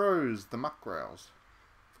the crows, the muck grouse.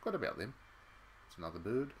 Forgot about them. It's another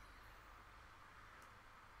bird.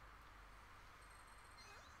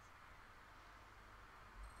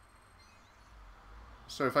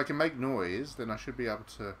 So if I can make noise, then I should be able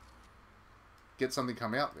to get something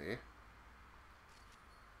come out there.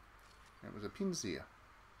 It was a pincer.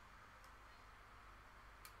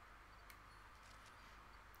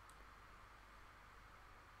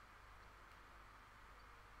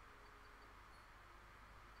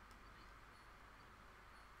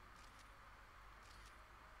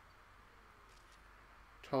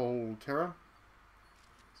 Toll Terror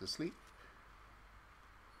is asleep.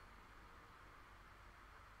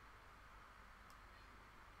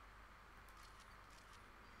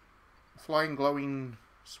 Flying glowing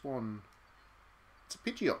swan. It's a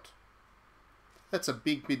Pidgeot. That's a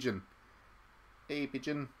big pigeon. Hey,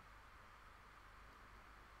 pigeon.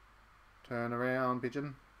 Turn around,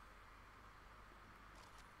 pigeon.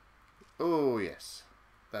 Oh, yes.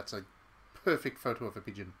 That's a perfect photo of a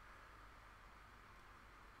pigeon.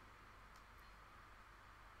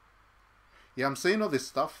 Yeah, I'm seeing all this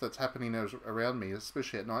stuff that's happening around me,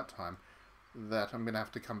 especially at night time, that I'm going to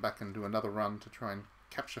have to come back and do another run to try and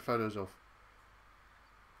capture photos of.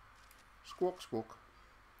 Squawk, squawk.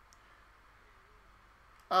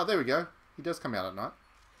 Ah, there we go. He does come out at night.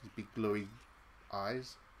 His big glowy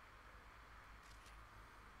eyes.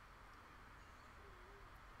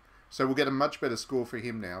 So we'll get a much better score for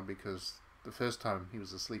him now, because the first time he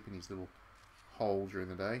was asleep in his little hole during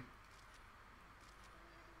the day.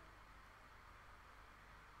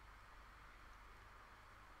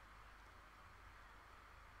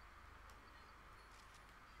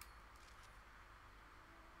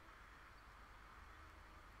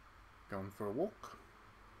 Going for a walk.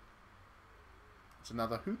 It's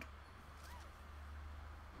another hoot.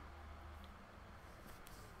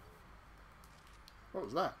 What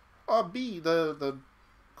was that? Oh, B, the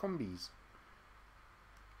combis.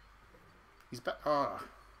 He's back. Oh.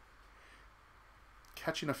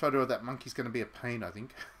 Catching a photo of that monkey's going to be a pain, I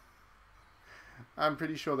think. I'm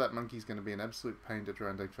pretty sure that monkey's going to be an absolute pain to try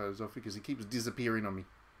and take photos of, because he keeps disappearing on me.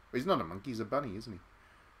 Well, he's not a monkey, he's a bunny, isn't he?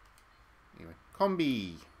 Anyway,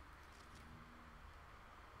 combi.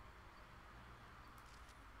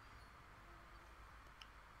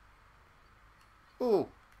 Oh!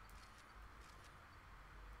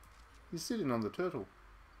 He's sitting on the turtle.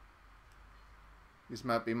 This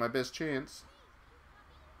might be my best chance.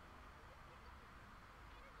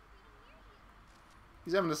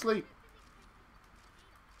 He's having a sleep.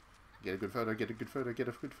 Get a good photo, get a good photo, get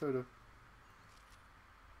a good photo.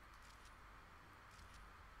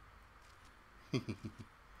 I'm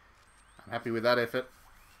happy with that effort.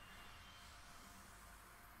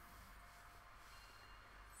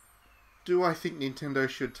 Do I think Nintendo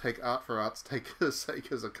should take art for art's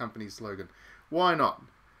sake as a company slogan? Why not?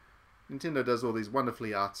 Nintendo does all these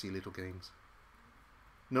wonderfully artsy little games.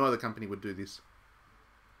 No other company would do this.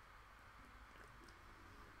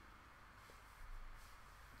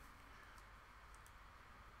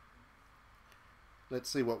 Let's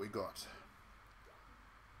see what we got.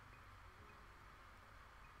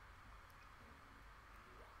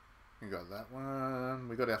 We got that one.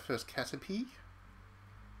 We got our first Caterpie.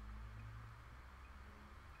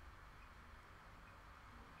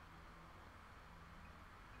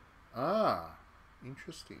 Ah,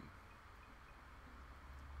 interesting.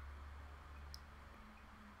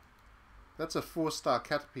 That's a 4-star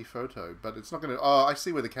Caterpie photo, but it's not going to... Oh, I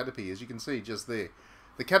see where the Caterpie is. You can see just there.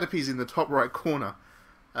 The Caterpie's in the top right corner.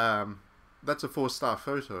 That's a 4-star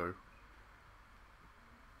photo.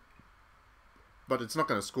 But it's not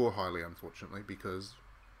going to score highly, unfortunately, because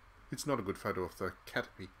it's not a good photo of the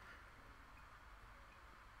Caterpie.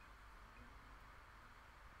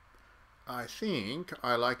 I think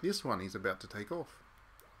I like this one he's about to take off.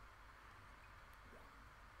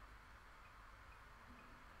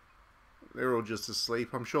 They're all just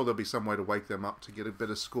asleep. I'm sure there'll be some way to wake them up to get a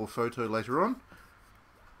better score photo later on.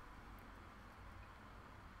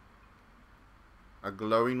 A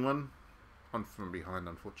glowing one. On from behind,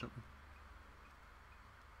 unfortunately.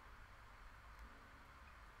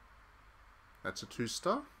 That's a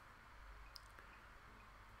 2-star.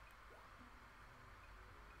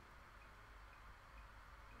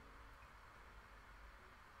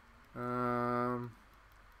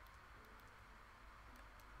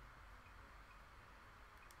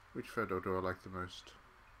 Which photo do I like the most?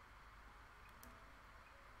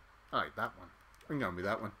 I like that one. I'm going with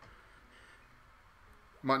that one.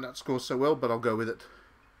 Might not score so well, but I'll go with it.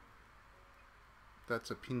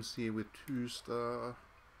 That's a Pinsir with 2-star.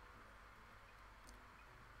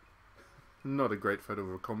 Not a great photo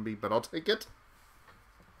of a combi, but I'll take it.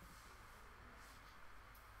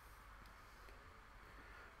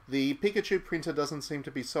 The Pikachu printer doesn't seem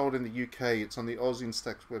to be sold in the UK. It's on the Oz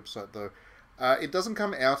Instax website, though. It doesn't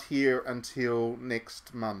come out here until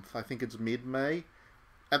next month. I think it's mid-May.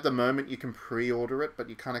 At the moment, you can pre-order it, but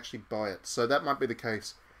you can't actually buy it. So that might be the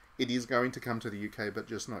case. It is going to come to the UK, but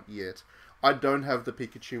just not yet. I don't have the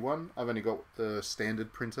Pikachu one. I've only got the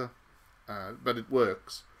standard printer, but it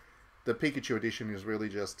works. The Pikachu edition is really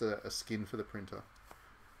just a skin for the printer.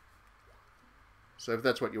 So if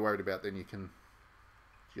that's what you're worried about, then you can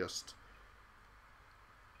just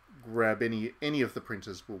grab any of the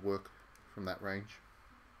printers will work from that range.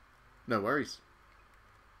 No worries.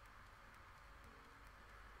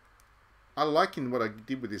 I like what I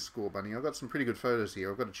did with this Score Bunny. I've got some pretty good photos here.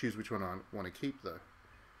 I've got to choose which one I want to keep, though.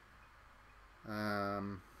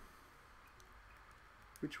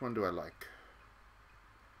 Which one do I like?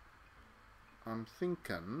 I'm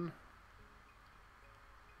thinking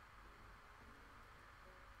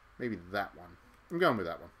maybe that one. I'm going with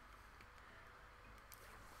that one.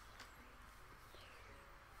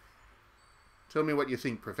 Tell me what you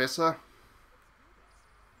think, Professor.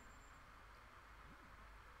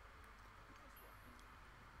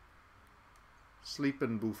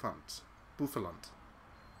 Sleepin' Buffalant.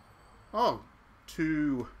 Oh,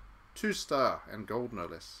 two star and gold, no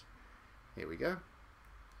less. Here we go.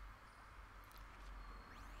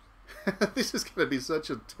 This is going to be such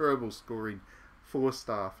a terrible scoring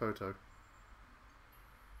 4-star photo.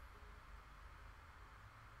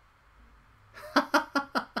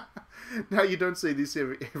 Now you don't see this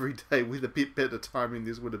every day. With a bit better timing,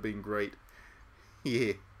 this would have been great.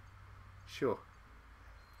 Yeah, sure.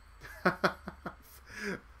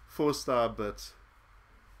 4-star, but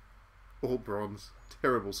all bronze.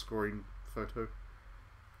 Terrible scoring photo.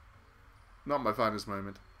 Not my finest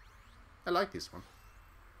moment. I like this one.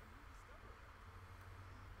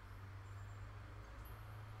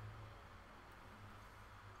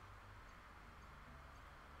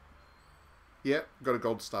 Yep, got a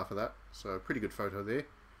gold star for that. So pretty good photo there.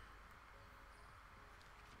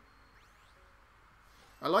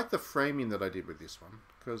 I like the framing that I did with this one,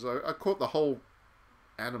 because I caught the whole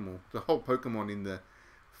animal, the whole Pokemon in the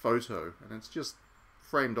photo, and it's just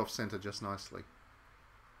framed off center just nicely.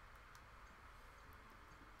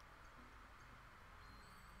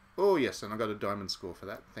 Oh yes, and I got a diamond score for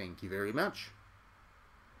that. Thank you very much.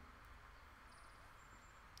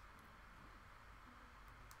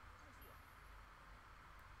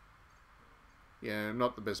 Yeah,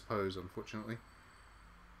 not the best pose, unfortunately.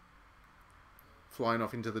 Flying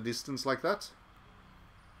off into the distance like that.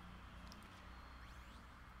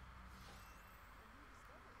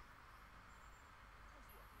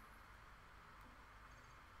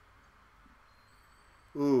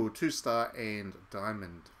 Ooh, 2-star and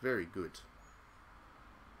diamond. Very good.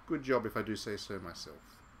 Good job if I do say so myself.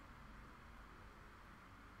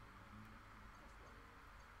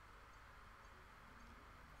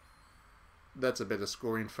 That's a better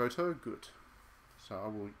scoring photo. Good. So I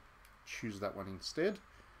will choose that one instead.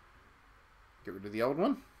 Get rid of the old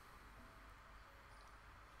one.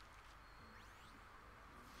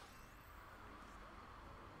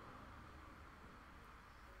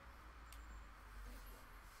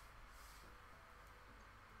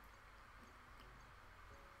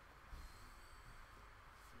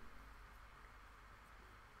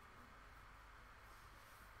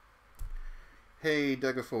 Hey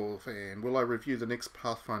Daggerfall fan, will I review the next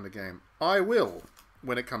Pathfinder game? I will,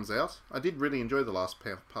 when it comes out. I did really enjoy the last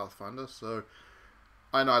Pathfinder, so...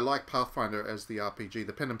 And I like Pathfinder as the RPG.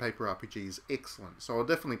 The pen and paper RPG is excellent, so I'll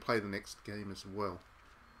definitely play the next game as well.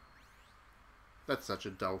 That's such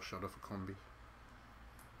a dull shot of a combi.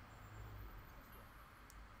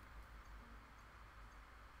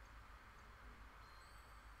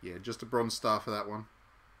 Yeah, just a bronze star for that one.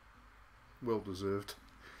 Well deserved.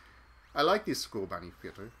 I like this Score Bunny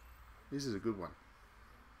photo. This is a good one.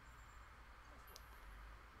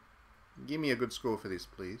 Give me a good score for this,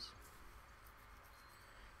 please.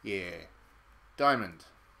 Yeah. Diamond.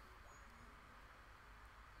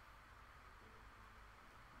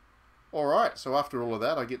 Alright, so after all of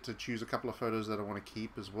that, I get to choose a couple of photos that I want to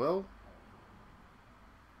keep as well.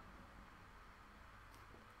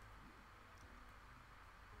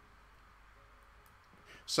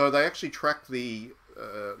 So they actually track the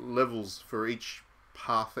levels for each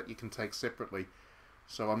path that you can take separately.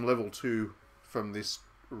 So I'm level 2 from this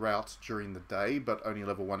route during the day, but only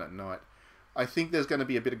level 1 at night. I think there's going to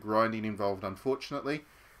be a bit of grinding involved, unfortunately.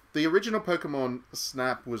 The original Pokemon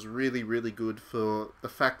Snap was really, really good for the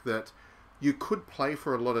fact that you could play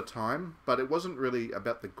for a lot of time, but it wasn't really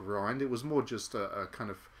about the grind. It was more just a kind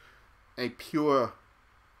of a pure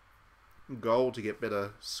goal to get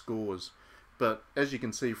better scores. But as you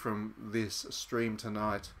can see from this stream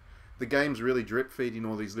tonight, the game's really drip feeding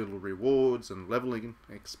all these little rewards and leveling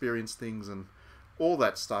experience things and all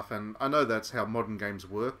that stuff. And I know that's how modern games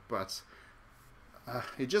work, but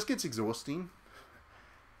it just gets exhausting.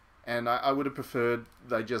 And I would have preferred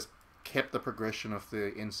they just kept the progression of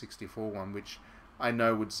the N64 one, which I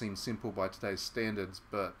know would seem simple by today's standards,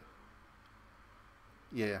 but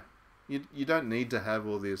yeah, you don't need to have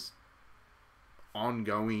all this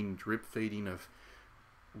ongoing drip feeding of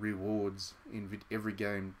rewards in every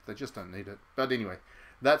game. They just don't need it. But anyway,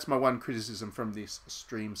 that's my one criticism from this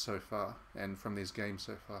stream so far and from this game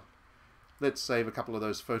so far. Let's save a couple of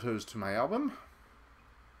those photos to my album.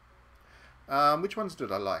 Which ones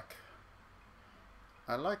did I like?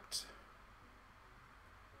 I liked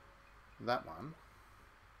that one.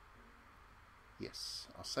 Yes,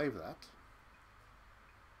 I'll save that.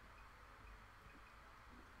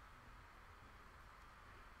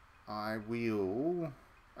 I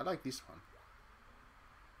like this one.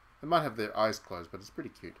 They might have their eyes closed, but it's pretty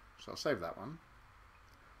cute. So I'll save that one.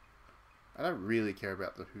 I don't really care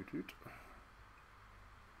about the Hoot Hoot.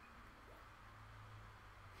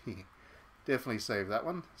 Definitely save that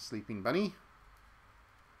one. Sleeping Bunny.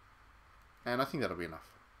 And I think that'll be enough.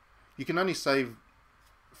 You can only save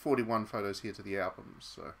 41 photos here to the album,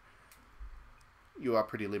 so you are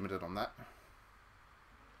pretty limited on that.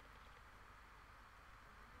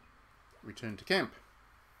 Return to camp.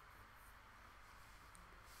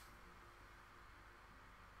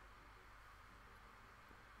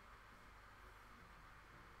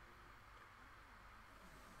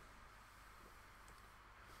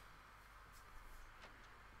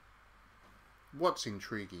 What's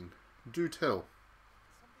intriguing? Do tell.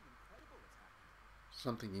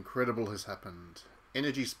 Something incredible has happened.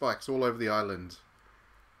 Energy spikes all over the island.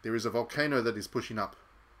 There is a volcano that is pushing up.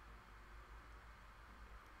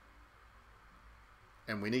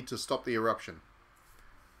 And we need to stop the eruption.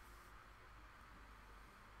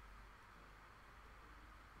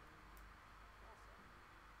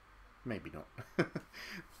 Maybe not.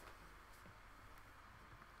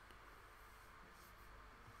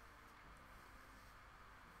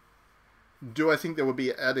 Do I think there will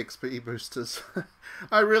be ad XP boosters?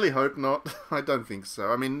 I really hope not. I don't think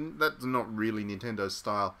so. I mean, that's not really Nintendo's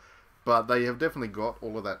style. But they have definitely got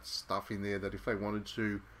all of that stuff in there that if they wanted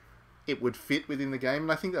to, it would fit within the game.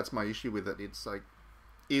 And I think that's my issue with it. It's like,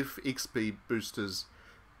 if XP boosters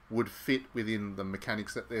would fit within the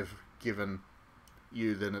mechanics that they've given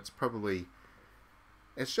you, then it's probably...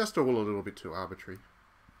 it's just all a little bit too arbitrary.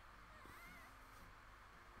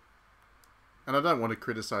 And I don't want to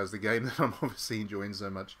criticize the game that I'm obviously enjoying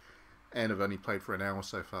so much, and have only played for an hour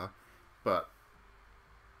so far. But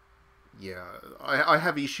yeah, I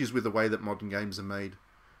have issues with the way that modern games are made,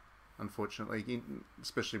 unfortunately,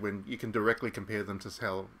 especially when you can directly compare them to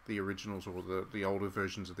how the originals or the older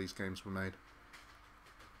versions of these games were made.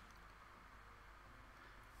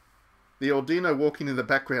 The Aldino walking in the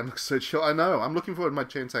background looks so chill. I know. I'm looking forward to my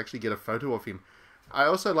chance to actually get a photo of him. I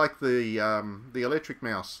also like the electric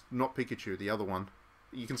mouse, not Pikachu, the other one.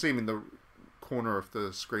 You can see him in the corner of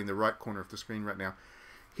the screen, the right corner of the screen right now.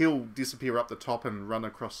 He'll disappear up the top and run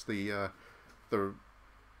across the rail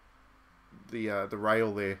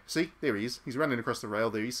there. See, there he is. He's running across the rail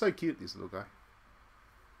there. He's so cute, this little guy.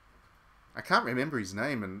 I can't remember his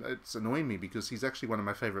name, and it's annoying me because he's actually one of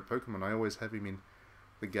my favourite Pokemon. I always have him in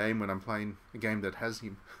the game when I'm playing a game that has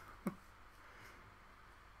him.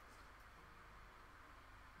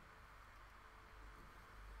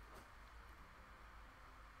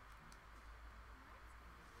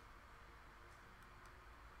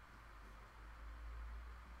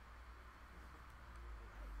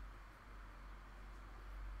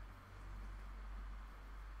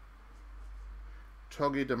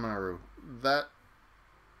 Togedemaru. That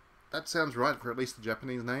sounds right for at least the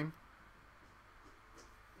Japanese name.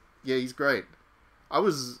 Yeah, he's great.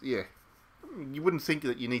 Yeah. You wouldn't think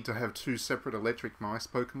that you need to have two separate electric mice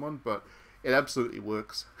Pokemon, but it absolutely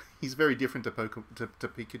works. He's very different to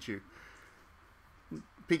Pikachu.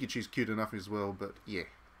 Pikachu's cute enough as well, but yeah,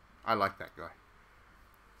 I like that guy.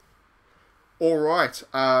 Alright,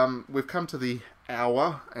 we've come to the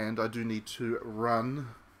hour, and I do need to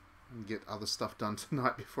run and get other stuff done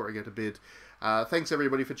tonight before I go to bed. Thanks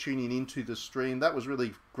everybody for tuning into the stream. That was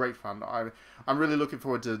really great fun. I'm really looking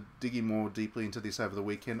forward to digging more deeply into this over the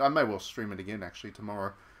weekend. I may well stream it again actually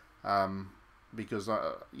tomorrow, because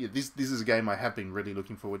yeah, this is a game I have been really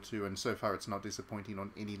looking forward to, and so far it's not disappointing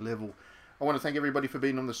on any level. I want to thank everybody for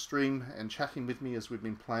being on the stream and chatting with me as we've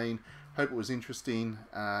been playing. Hope it was interesting.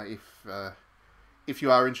 If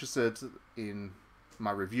you are interested in my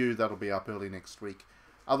review, that'll be up early next week.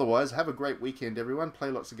 Otherwise, have a great weekend, everyone. Play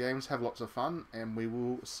lots of games, have lots of fun, and we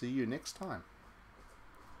will see you next time.